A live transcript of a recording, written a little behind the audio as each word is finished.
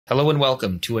Hello and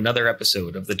welcome to another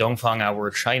episode of the Dongfang Hour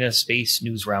China Space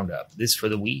News Roundup, this for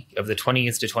the week of the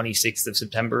 20th to 26th of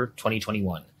September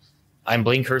 2021. I'm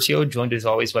Blaine Curcio, joined as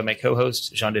always by my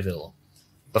co-host, Jean Deville.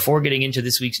 Before getting into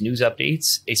this week's news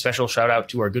updates, a special shout out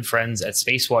to our good friends at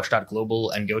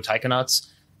spacewatch.global and Go Taikonauts,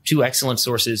 two excellent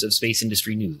sources of space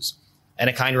industry news. And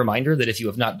a kind reminder that if you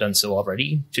have not done so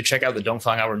already, to check out the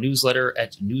Dongfang Hour newsletter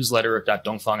at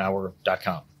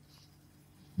newsletter.dongfanghour.com.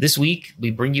 This week,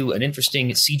 we bring you an interesting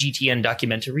CGTN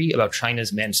documentary about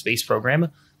China's manned space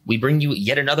program. We bring you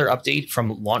yet another update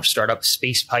from launch startup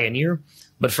Space Pioneer.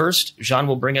 But first, Jean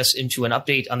will bring us into an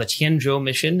update on the Tianzhou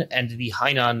mission and the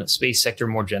Hainan space sector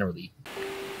more generally.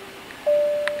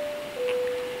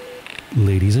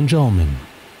 Ladies and gentlemen,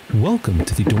 welcome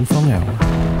to the Dongfang Hour.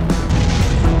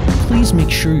 Please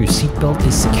make sure your seatbelt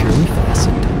is securely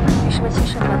fastened. 女士们、先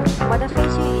生们，我的飞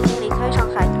机已经离开上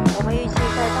海，我们预计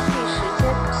在当地时间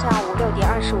下午6点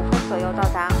25分左右到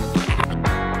达。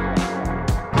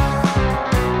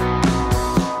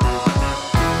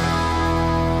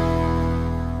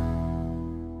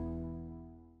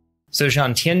So,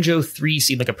 Jean, Tianzhou-3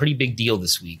 seemed like a pretty big deal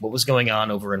this week. What was going on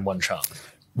over in Wenchang?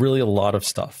 Really a lot of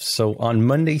stuff. So on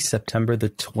Monday, September the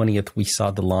 20th, we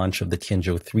saw the launch of the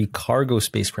Tianzhou-3 cargo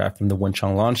spacecraft from the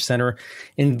Wenchang Launch Center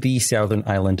in the southern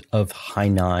island of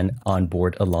Hainan on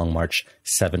board a Long March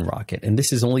 7 rocket. And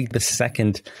this is only the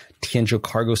second Tianzhou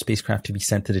cargo spacecraft to be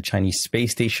sent to the Chinese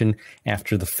space station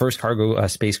after the first cargo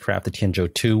spacecraft, the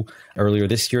Tianzhou-2, earlier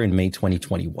this year in May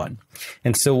 2021.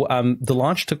 And so the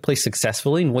launch took place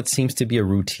successfully in what seems to be a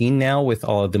routine now with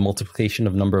all of the multiplication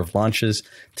of number of launches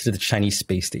to the Chinese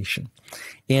space station.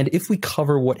 And if we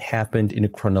cover what happened in a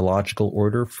chronological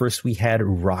order, first we had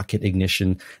rocket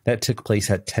ignition that took place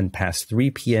at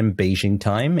 3 p.m. Beijing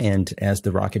time. And as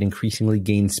the rocket increasingly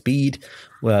gained speed,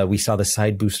 we saw the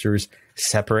side boosters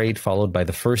separate, followed by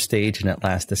the first stage, and at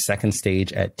last the second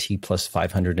stage at T plus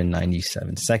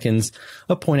 597 seconds,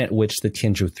 a point at which the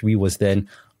Tianzhou-3 was then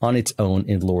on its own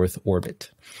in low Earth orbit.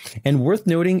 And worth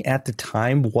noting, at the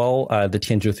time, while the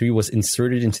Tianzhou-3 was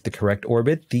inserted into the correct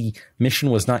orbit, the mission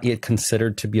was not yet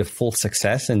considered to be a full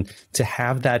success. And to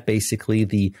have that, basically,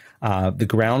 the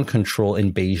ground control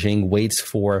in Beijing waits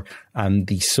for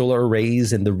the solar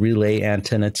arrays and the relay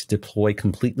antenna to deploy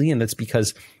completely. And that's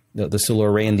because the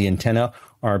solar array and the antenna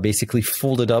are basically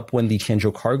folded up when the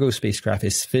Tianzhou cargo spacecraft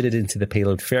is fitted into the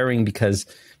payload fairing, because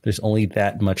there's only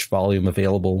that much volume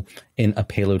available in a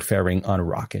payload fairing on a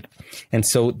rocket. And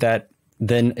so that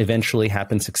then eventually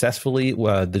happened successfully.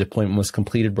 The deployment was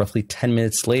completed roughly 10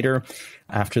 minutes later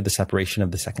after the separation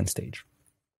of the second stage.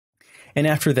 And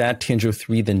after that,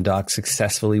 Tianzhou-3 then docked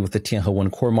successfully with the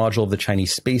Tianhe-1 core module of the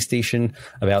Chinese space station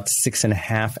about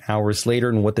 6.5 hours later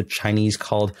in what the Chinese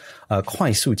called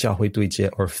快速交会对接,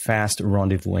 or fast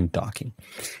rendezvous and docking.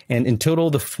 And in total,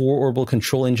 the 4 orbital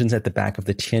control engines at the back of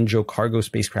the Tianzhou cargo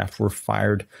spacecraft were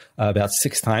fired about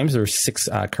 6 times. There were 6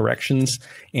 corrections,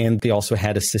 and they also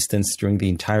had assistance during the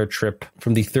entire trip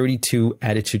from the 32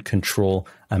 attitude control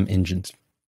engines.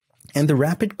 And the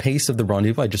rapid pace of the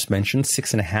rendezvous I just mentioned,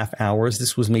 6.5 hours,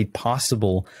 this was made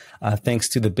possible thanks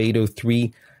to the Beidou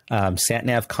 3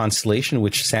 SatNav constellation,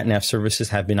 which SatNav services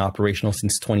have been operational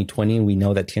since 2020. And we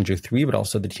know that Tianzhou-3, but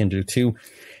also the Tianzhou-2,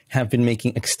 have been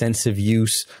making extensive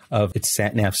use of its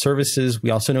SatNav services. We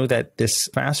also know that this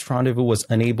fast rendezvous was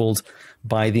enabled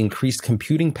by the increased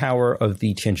computing power of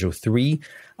the Tianzhou-3,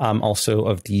 also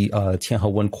of the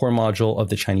Tianhe-1 core module of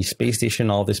the Chinese space station.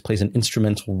 All this plays an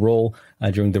instrumental role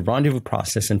during the rendezvous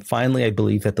process. And finally, I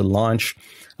believe that the launch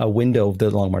window of the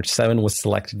Long March 7 was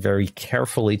selected very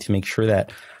carefully to make sure that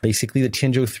basically the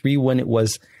Tianzhou-3, when it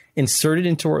was inserted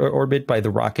into orbit by the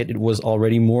rocket, it was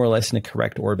already more or less in a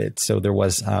correct orbit. So there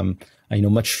was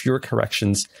much fewer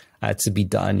corrections to be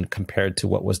done compared to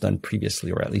what was done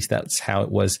previously, or at least that's how it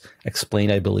was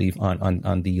explained, I believe,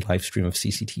 on the live stream of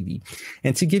CCTV.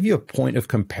 And to give you a point of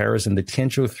comparison, the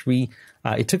Tianzhou-3,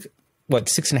 it took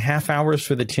 6.5 hours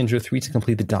for the Tianzhou-3 to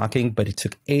complete the docking, but it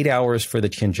took 8 hours for the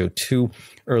Tianzhou-2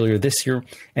 earlier this year,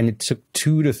 and it took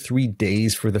 2 to 3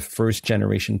 days for the first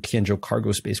generation Tianzhou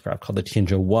cargo spacecraft called the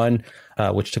Tianzhou-1,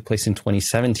 which took place in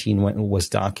 2017 when it was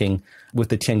docking with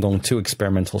the Tiangong-2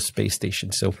 experimental space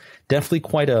station. So definitely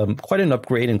quite an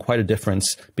upgrade and quite a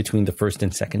difference between the first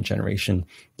and second generation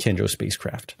Tianzhou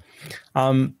spacecraft.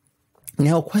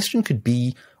 Now, a question could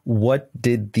be, what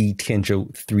did the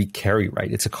Tianzhou-3 carry,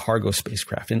 right? It's a cargo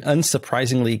spacecraft, and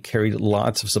unsurprisingly it carried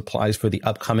lots of supplies for the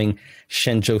upcoming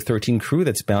Shenzhou-13 crew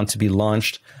that's bound to be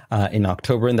launched in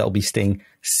October, and that will be staying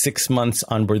 6 months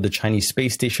on board the Chinese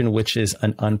space station, which is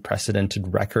an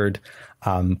unprecedented record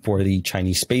for the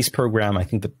Chinese space program. I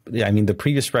think the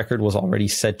previous record was already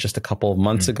set just a couple of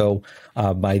months ago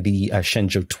by the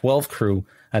Shenzhou-12 crew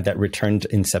that returned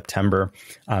in September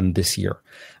this year.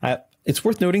 It's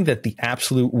worth noting that the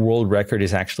absolute world record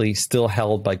is actually still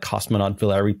held by cosmonaut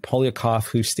Valery Polyakov,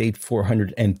 who stayed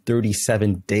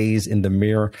 437 days in the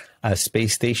Mir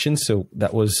space station. So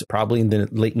that was probably in the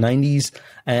late 90s.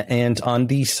 And on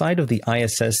the side of the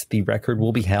ISS, the record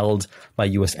will be held by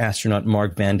U.S. astronaut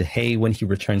Mark Vande Hey when he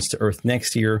returns to Earth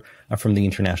next year from the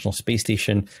International Space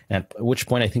Station, at which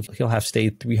point I think he'll have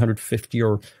stayed 350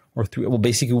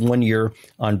 basically 1 year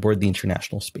on board the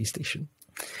International Space Station.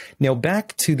 Now,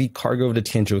 back to the cargo of the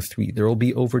Tianzhou-3, there will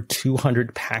be over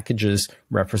 200 packages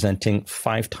representing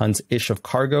 5 tons-ish of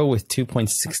cargo, with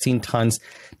 2.16 tons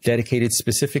dedicated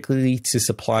specifically to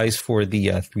supplies for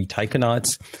the 3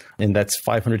 taikonauts, and that's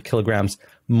 500 kilograms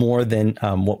more than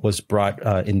what was brought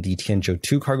in the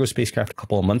Tianzhou-2 cargo spacecraft a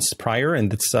couple of months prior,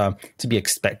 and it's to be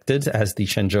expected as the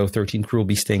Shenzhou-13 crew will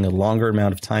be staying a longer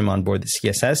amount of time on board the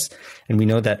CSS, and we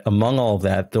know that among all of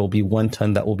that, there will be 1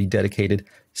 ton that will be dedicated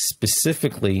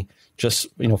specifically just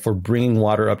for bringing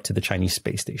water up to the Chinese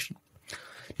space station.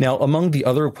 Now, among the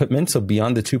other equipment, so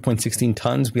beyond the 2.16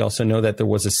 tons, we also know that there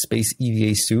was a space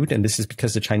EVA suit, and this is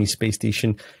because the Chinese space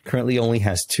station currently only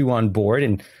has 2 on board,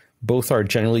 and both are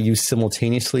generally used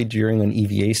simultaneously during an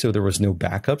EVA, so there was no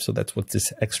backup. So that's what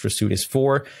this extra suit is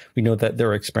for. We know that there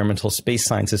are experimental space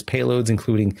sciences payloads,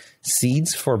 including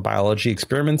seeds for biology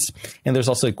experiments, and there's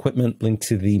also equipment linked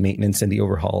to the maintenance and the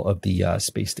overhaul of the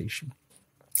space station.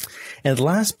 And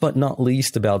last but not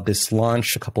least about this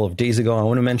launch a couple of days ago, I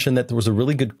want to mention that there was a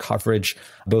really good coverage,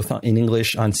 both in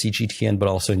English on CGTN, but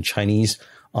also in Chinese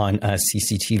on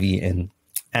CCTV. And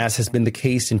as has been the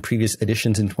case in previous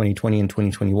editions in 2020 and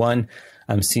 2021,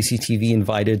 CCTV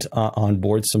invited on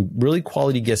board some really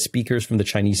quality guest speakers from the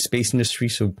Chinese space industry.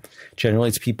 So generally,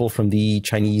 it's people from the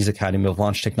Chinese Academy of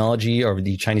Launch Technology or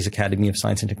the Chinese Academy of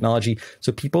Science and Technology.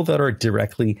 So people that are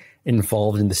directly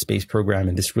involved in the space program.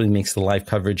 And this really makes the live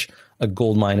coverage a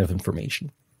goldmine of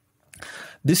information.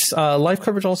 This live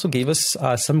coverage also gave us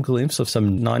some glimpse of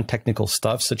some non-technical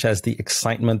stuff, such as the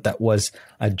excitement that was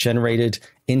generated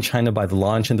in China by the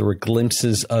launch. And there were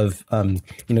glimpses of, the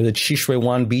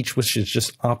Qishuiwan beach, which is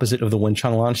just opposite of the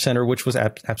Wenchang Launch Center, which was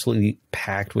absolutely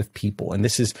packed with people. And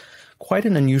this is quite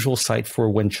an unusual sight for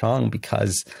Wenchang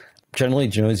because generally,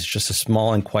 it's just a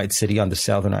small and quiet city on the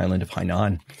southern island of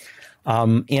Hainan.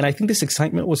 And I think this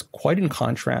excitement was quite in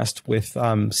contrast with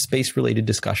space-related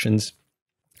discussions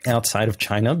outside of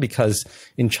China, because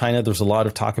in China, there's a lot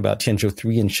of talk about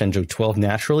Tianzhou-3 and Shenzhou-12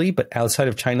 naturally, but outside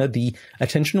of China, the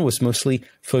attention was mostly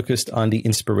focused on the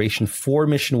Inspiration-4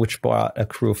 mission, which brought a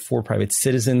crew of 4 private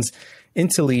citizens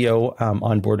into LEO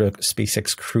on board a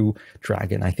SpaceX Crew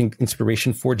Dragon. I think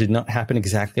Inspiration-4 did not happen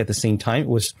exactly at the same time. It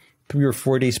was 3 or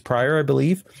 4 days prior, I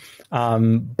believe.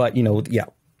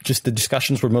 Just the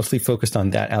discussions were mostly focused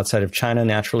on that outside of China,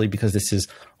 naturally, because this is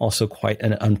also quite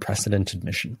an unprecedented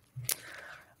mission.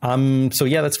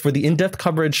 That's for the in-depth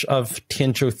coverage of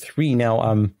Tianzhou-3.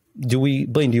 Now,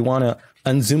 Blaine, do you want to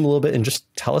unzoom a little bit and just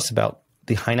tell us about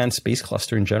the Hainan Space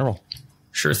Cluster in general?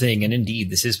 Sure thing. And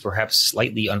indeed, this is perhaps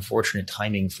slightly unfortunate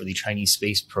timing for the Chinese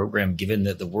space program, given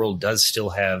that the world does still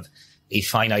have a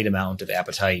finite amount of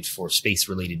appetite for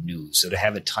space-related news. So to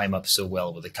have it time up so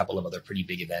well with a couple of other pretty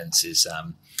big events is,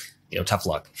 tough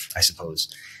luck, I suppose.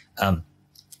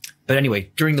 But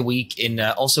anyway, during the week,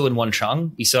 also in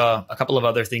Wenchang, we saw a couple of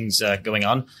other things going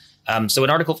on. So an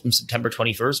article from September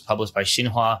 21st, published by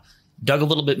Xinhua, dug a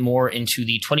little bit more into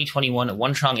the 2021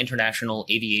 Wenchang International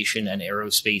Aviation and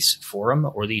Aerospace Forum,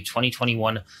 or the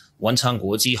 2021 Wenchang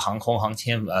Guoji Hangkong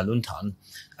Hangtian Luntan.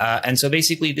 And so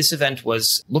basically, this event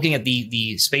was looking at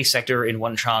the space sector in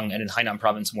Wenchang and in Hainan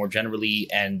province more generally,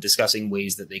 and discussing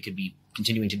ways that they could be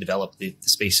continuing to develop the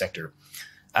space sector.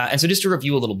 And so just to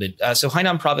review a little bit, so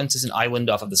Hainan province is an island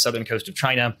off of the southern coast of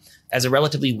China. As a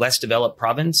relatively less developed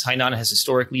province, Hainan has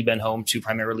historically been home to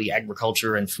primarily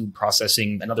agriculture and food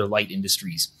processing and other light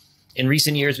industries. In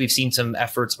recent years, we've seen some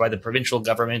efforts by the provincial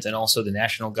government and also the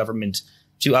national government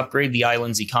to upgrade the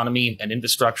island's economy and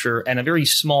infrastructure. And a very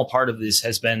small part of this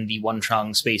has been the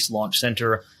Wenchang Space Launch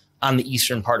Center on the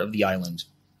eastern part of the island.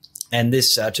 And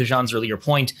this, to Jean's earlier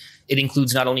point, it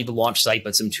includes not only the launch site,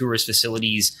 but some tourist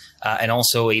facilities and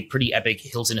also a pretty epic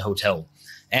Hilton hotel.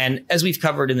 And as we've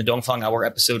covered in the Dongfang Hour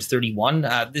episode 31,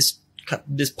 this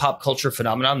pop culture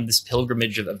phenomenon, this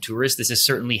pilgrimage of tourists, this has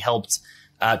certainly helped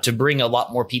to bring a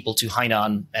lot more people to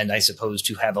Hainan, and I suppose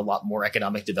to have a lot more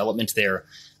economic development there.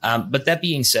 But that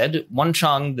being said,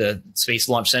 Wenchang, the Space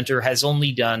Launch Center, has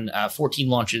only done 14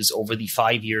 launches over the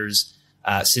 5 years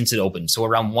since it opened. So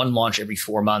around one launch every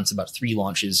 4 months, about 3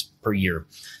 launches per year.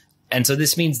 And so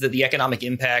this means that the economic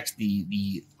impact,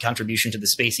 the contribution to the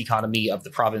space economy of the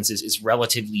provinces is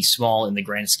relatively small in the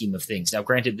grand scheme of things. Now,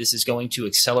 granted, this is going to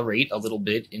accelerate a little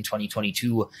bit in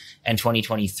 2022 and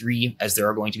 2023, as there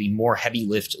are going to be more heavy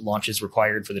lift launches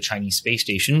required for the Chinese space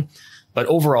station. But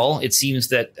overall, it seems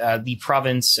that the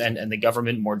province and the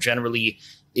government more generally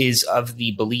is of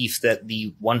the belief that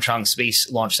the Wenchang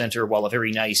Space Launch Center, while a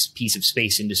very nice piece of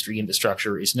space industry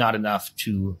infrastructure, is not enough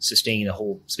to sustain a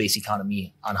whole space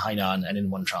economy on Hainan and in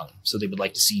Wenchang. So they would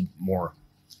like to see more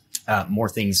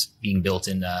things being built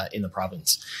in the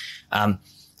province.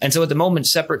 And so at the moment,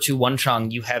 separate to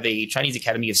Wenchang, you have a Chinese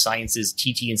Academy of Sciences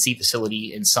TT&C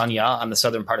facility in Sanya on the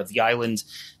southern part of the island.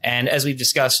 And as we've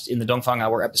discussed in the Dongfang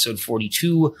Hour episode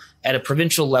 42, at a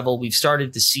provincial level, we've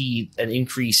started to see an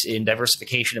increase in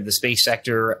diversification of the space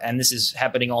sector. And this is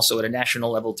happening also at a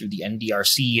national level through the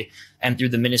NDRC and through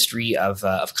the Ministry of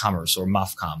Commerce, or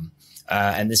MOFCOM.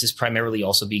 And this is primarily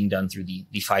also being done through the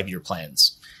 5-year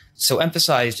plans. So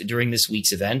emphasized during this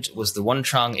week's event was the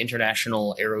Wenchang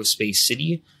International Aerospace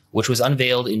City, which was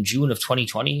unveiled in June of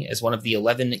 2020 as one of the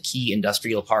 11 key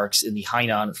industrial parks in the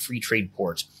Hainan Free Trade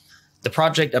Port. The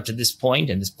project up to this point,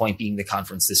 and this point being the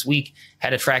conference this week,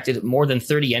 had attracted more than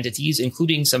 30 entities,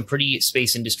 including some pretty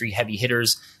space industry heavy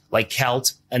hitters like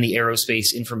CALT and the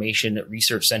Aerospace Information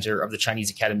Research Center of the Chinese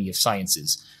Academy of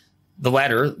Sciences. The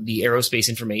latter, the Aerospace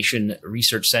Information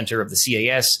Research Center of the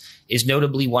CAS, is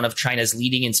notably one of China's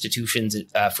leading institutions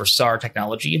for SAR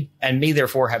technology, and may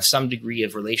therefore have some degree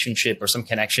of relationship or some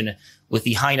connection with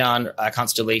the Hainan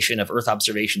constellation of Earth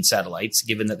observation satellites,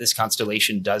 given that this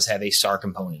constellation does have a SAR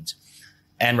component.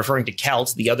 And referring to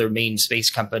CALT, the other main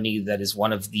space company that is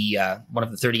one of the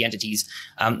 30 entities,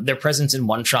 their presence in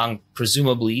Wenchang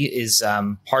presumably is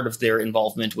part of their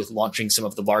involvement with launching some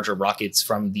of the larger rockets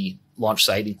from the launch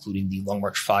site, including the Long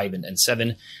March 5 and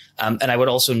 7. And I would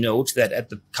also note that at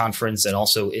the conference and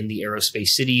also in the Aerospace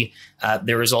City,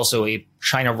 there is also a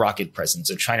China Rocket presence,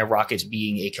 so China Rocket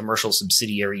being a commercial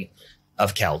subsidiary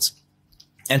of CALT.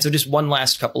 And so just one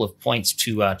last couple of points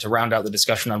to round out the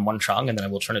discussion on Wenchang, and then I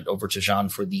will turn it over to Jean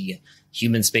for the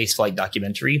human spaceflight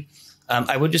documentary.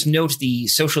 I would just note the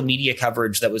social media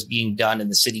coverage that was being done in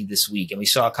the city this week. And we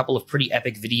saw a couple of pretty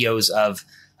epic videos of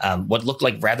what looked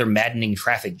like rather maddening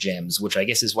traffic jams, which I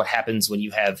guess is what happens when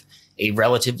you have a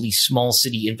relatively small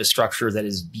city infrastructure that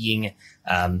is being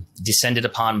descended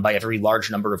upon by a very large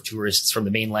number of tourists from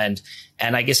the mainland.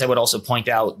 And I guess I would also point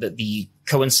out that the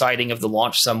coinciding of the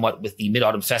launch somewhat with the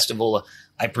Mid-Autumn Festival,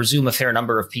 I presume a fair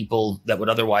number of people that would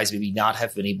otherwise maybe not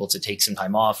have been able to take some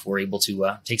time off were able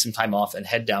to take some time off and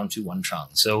head down to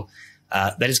Wenchang. So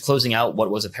that is closing out what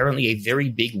was apparently a very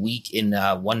big week in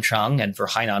Wenchang and for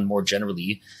Hainan more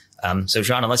generally. So,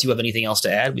 Jean, unless you have anything else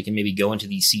to add, we can maybe go into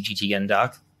the CGTN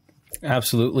doc.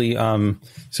 Absolutely.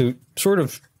 So sort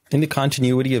of in the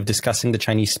continuity of discussing the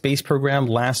Chinese space program,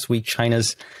 last week,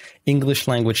 China's English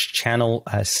language channel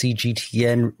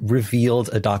CGTN revealed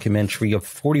a documentary of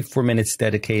 44 minutes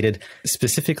dedicated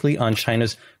specifically on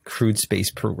China's crewed space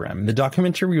program. The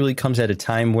documentary really comes at a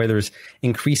time where there's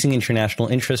increasing international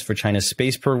interest for China's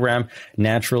space program,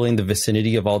 naturally in the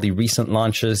vicinity of all the recent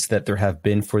launches that there have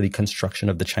been for the construction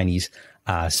of the Chinese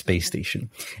space station.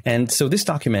 And so this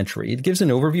documentary, it gives an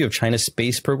overview of China's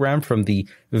space program from the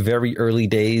very early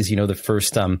days, the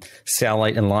first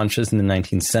satellite and launches in the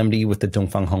 1970s with the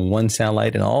Dongfang 1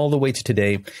 satellite, and all the way to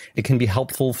today. It can be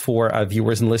helpful for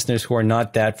viewers and listeners who are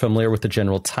not that familiar with the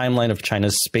general timeline of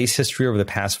China's space history over the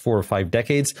past 4 or 5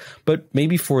 decades, but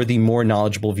maybe for the more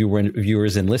knowledgeable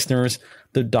viewers and listeners,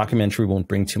 the documentary won't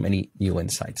bring too many new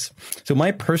insights. So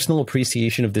my personal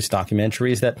appreciation of this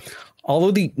documentary is that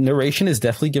although the narration is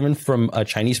definitely given from a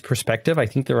Chinese perspective, I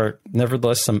think there are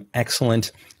nevertheless some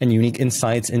excellent and unique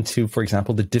insights into, for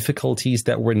example, the difficulties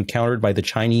that were encountered by the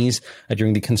Chinese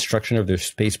during the construction of their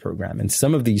space program. And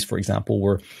some of these, for example,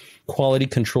 were quality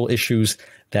control issues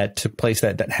that took place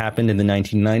that happened in the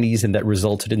 1990s and that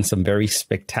resulted in some very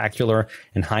spectacular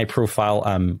and high profile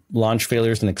launch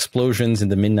failures and explosions in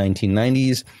the mid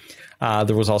 1990s.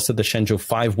 There was also the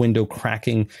Shenzhou-3 window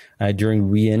cracking during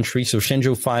re-entry. So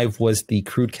Shenzhou-3 was the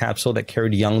crewed capsule that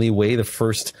carried Yang Liwei, the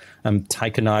first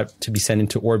taikonaut to be sent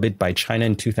into orbit by China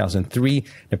in 2003. And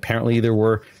apparently, there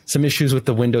were some issues with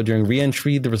the window during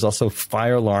re-entry. There was also a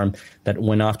fire alarm that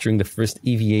went off during the first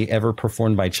EVA ever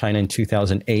performed by China in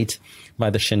 2008 by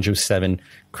the Shenzhou-7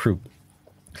 crew.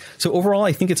 So overall,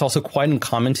 I think it's also quite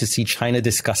uncommon to see China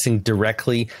discussing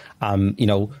directly,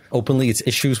 openly its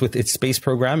issues with its space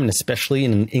program, and especially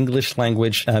in an English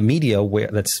language media where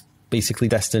that's basically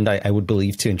destined, I would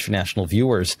believe, to international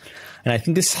viewers. And I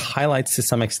think this highlights to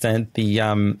some extent the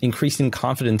increasing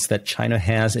confidence that China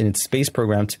has in its space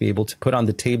program to be able to put on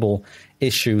the table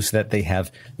issues that they have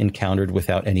encountered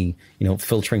without any,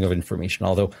 filtering of information.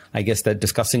 Although I guess that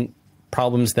discussing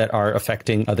problems that are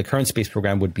affecting the current space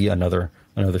program would be another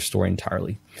story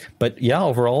entirely. But yeah,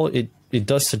 overall, it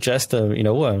does suggest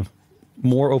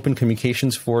more open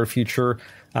communications for future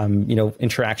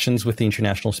interactions with the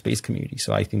international space community.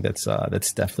 So I think that's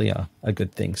definitely a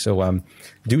good thing. So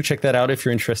do check that out if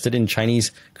you're interested in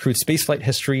Chinese crewed spaceflight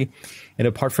history. And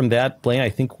apart from that, Blaine, I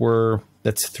think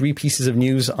that's 3 pieces of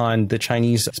news on the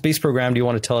Chinese space program. Do you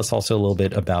want to tell us also a little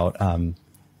bit about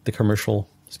the commercial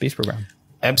space program?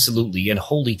 Absolutely. And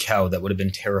holy cow, that would have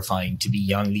been terrifying to be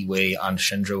Yang Liwei on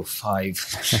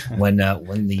Shenzhou-3 when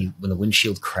the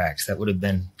windshield cracked. That would have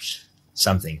been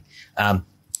something.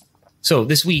 So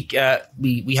this week,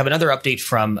 we have another update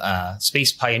from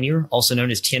Space Pioneer, also known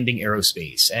as Tianjin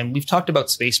Aerospace. And we've talked about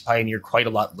Space Pioneer quite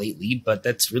a lot lately, but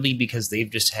that's really because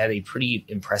they've just had a pretty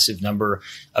impressive number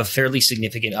of fairly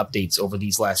significant updates over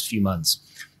these last few months.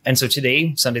 And so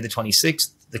today, Sunday the 26th,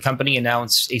 the company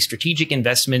announced a strategic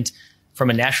investment from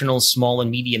a national small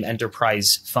and medium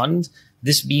enterprise fund,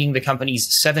 this being the company's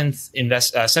seventh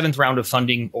round of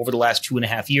funding over the last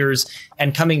 2.5 years,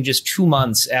 and coming just 2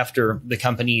 months after the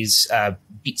company's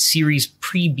series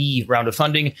pre-B round of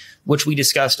funding, which we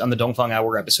discussed on the Dongfang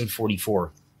Hour episode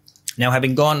 44. Now,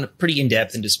 having gone pretty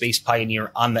in-depth into Space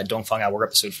Pioneer on that Dongfang Hour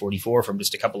episode 44 from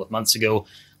just a couple of months ago,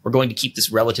 we're going to keep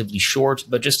this relatively short,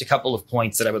 but just a couple of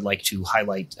points that I would like to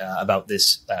highlight about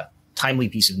this timely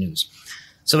piece of news.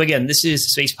 So again, this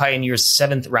is Space Pioneer's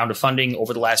 7th round of funding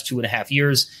over the last 2.5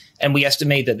 years, and we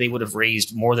estimate that they would have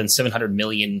raised more than 700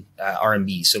 million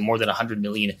RMB, so more than $100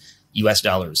 million US.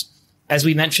 As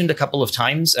we mentioned a couple of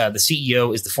times, the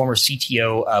CEO is the former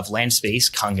CTO of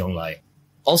Landspace, Kang Yonglai.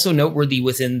 Also noteworthy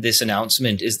within this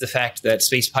announcement is the fact that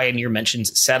Space Pioneer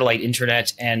mentions satellite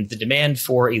internet and the demand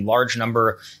for a large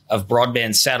number of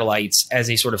broadband satellites as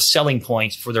a sort of selling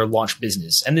point for their launch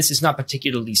business. And this is not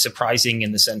particularly surprising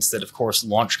in the sense that, of course,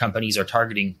 launch companies are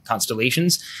targeting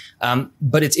constellations.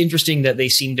 But it's interesting that they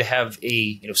seem to have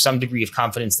some degree of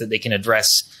confidence that they can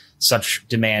address such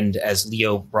demand as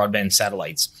LEO broadband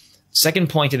satellites. Second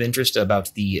point of interest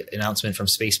about the announcement from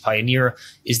Space Pioneer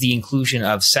is the inclusion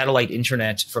of satellite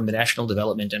internet from the National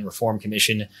Development and Reform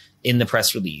Commission in the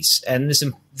press release. And this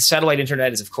satellite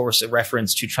internet is, of course, a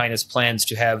reference to China's plans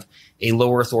to have a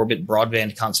low Earth orbit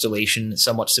broadband constellation,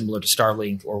 somewhat similar to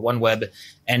Starlink or OneWeb.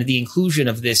 And the inclusion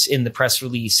of this in the press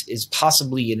release is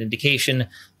possibly an indication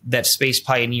that Space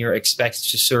Pioneer expects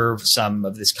to serve some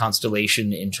of this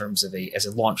constellation in terms of as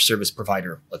a launch service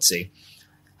provider, let's say.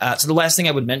 So the last thing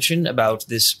I would mention about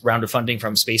this round of funding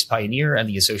from Space Pioneer and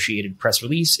the associated press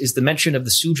release is the mention of the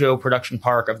Suzhou production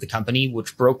park of the company,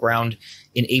 which broke ground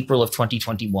in April of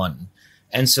 2021.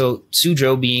 And so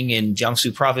Suzhou, being in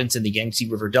Jiangsu province in the Yangtze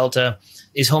River Delta,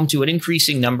 is home to an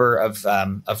increasing number of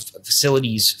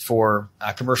facilities for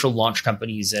commercial launch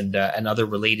companies and other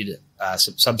related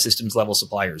subsystems level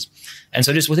suppliers. And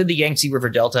so just within the Yangtze River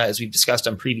Delta, as we've discussed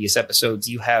on previous episodes,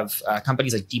 you have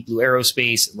companies like Deep Blue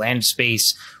Aerospace,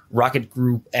 Landspace, Rocket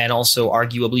Group, and also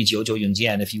arguably Jiuzhou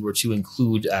Yunjian, if you were to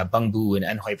include Bengbu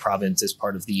and Anhui province as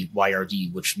part of the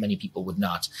YRD, which many people would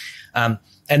not.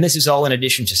 And this is all in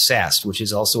addition to CASC, which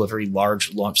is also a very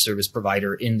large launch service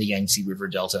provider in the Yangtze River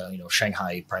Delta,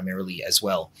 Shanghai primarily as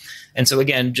well. And so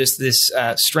again, just this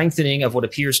strengthening of what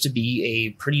appears to be a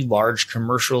pretty large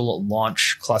commercial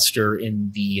launch cluster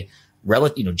in the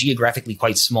geographically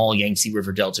quite small Yangtze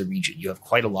River Delta region. You have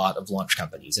quite a lot of launch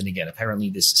companies. And again, apparently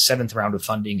this 7th round of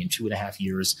funding in 2.5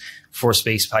 years for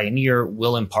Space Pioneer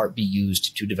will in part be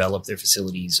used to develop their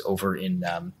facilities over in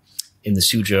the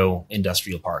Suzhou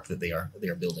industrial park that they are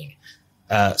building.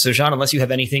 So Jean, unless you have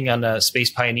anything on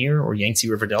Space Pioneer or Yangtze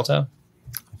River Delta?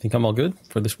 I think I'm all good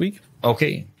for this week.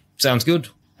 Okay, sounds good.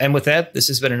 And with that, this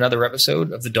has been another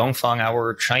episode of the Dongfang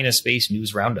Hour China Space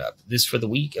News Roundup. This for the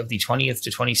week of the 20th to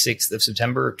 26th of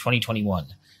September, 2021.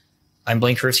 I'm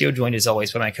Blaine Curcio, joined as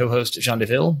always by my co-host, Jean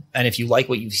Deville. And if you like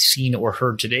what you've seen or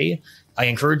heard today, I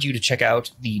encourage you to check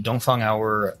out the Dongfang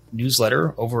Hour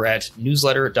newsletter over at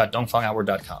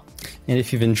newsletter.dongfanghour.com. And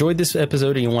if you've enjoyed this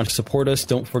episode and you want to support us,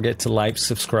 don't forget to like,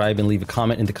 subscribe, and leave a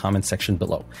comment in the comment section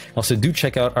below. Also, do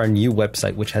check out our new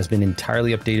website, which has been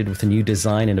entirely updated with a new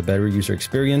design and a better user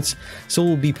experience. So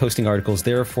we'll be posting articles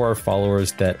there for our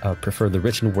followers that prefer the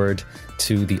written word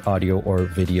to the audio or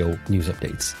video news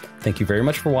updates. Thank you very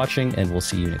much for watching, and we'll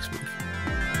see you next week.